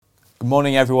Good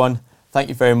morning, everyone. Thank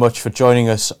you very much for joining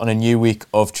us on a new week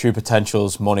of True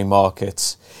Potential's Morning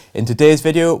Markets. In today's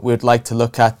video, we'd like to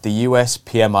look at the US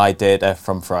PMI data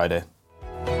from Friday.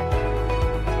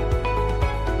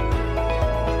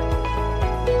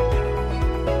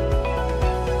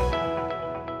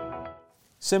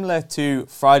 Similar to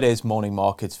Friday's Morning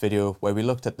Markets video, where we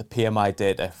looked at the PMI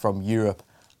data from Europe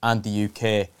and the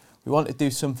UK, we want to do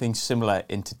something similar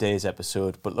in today's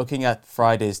episode, but looking at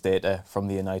Friday's data from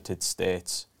the United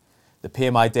States. The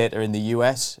PMI data in the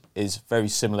US is very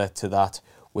similar to that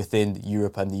within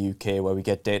Europe and the UK, where we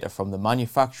get data from the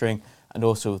manufacturing and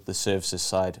also the services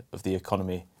side of the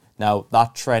economy. Now,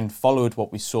 that trend followed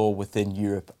what we saw within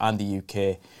Europe and the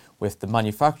UK, with the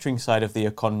manufacturing side of the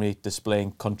economy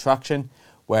displaying contraction,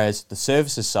 whereas the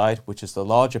services side, which is the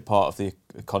larger part of the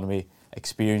economy,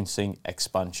 experiencing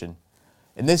expansion.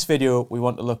 In this video, we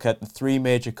want to look at the three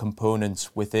major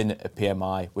components within a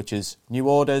PMI, which is new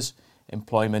orders,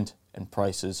 employment, and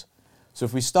prices. So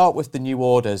if we start with the new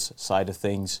orders side of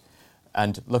things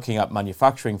and looking at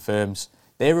manufacturing firms,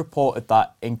 they reported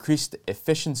that increased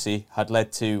efficiency had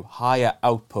led to higher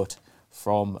output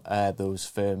from those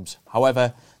firms.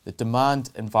 However, the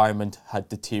demand environment had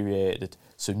deteriorated,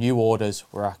 so new orders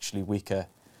were actually weaker.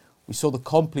 We saw the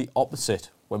complete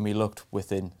opposite when we looked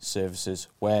within services,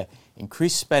 where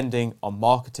increased spending on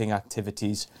marketing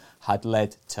activities had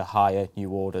led to higher new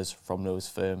orders from those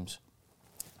firms.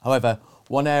 However,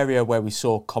 one area where we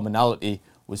saw commonality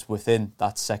was within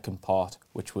that second part,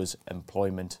 which was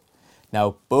employment.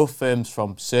 Now, both firms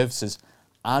from services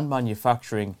and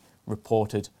manufacturing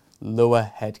reported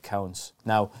lower headcounts.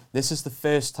 Now, this is the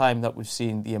first time that we've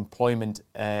seen the employment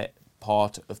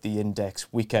part of the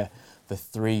index weaker for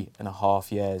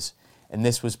 3.5 years. And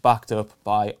this was backed up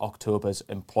by October's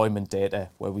employment data,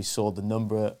 where we saw the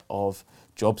number of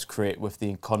jobs created with the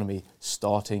economy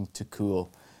starting to cool.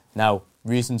 Now,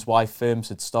 reasons why firms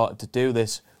had started to do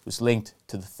this was linked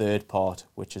to the third part,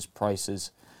 which is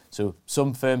prices. So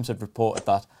some firms have reported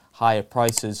that higher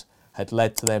prices had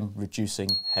led to them reducing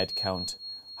headcount.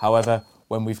 However,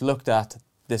 when we've looked at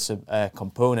this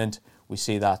component, we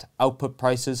see that output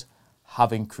prices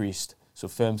have increased. So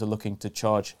firms are looking to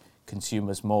charge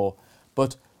consumers more.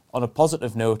 But on a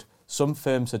positive note, some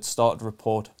firms had started to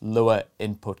report lower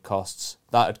input costs.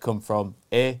 That had come from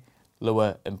A,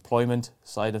 lower employment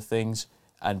side of things,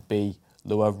 and B,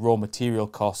 lower raw material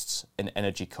costs and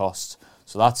energy costs.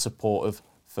 So that's supportive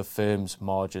for firms'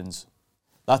 margins.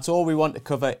 That's all we want to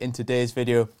cover in today's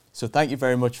video. So thank you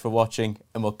very much for watching,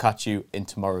 and we'll catch you in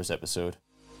tomorrow's episode.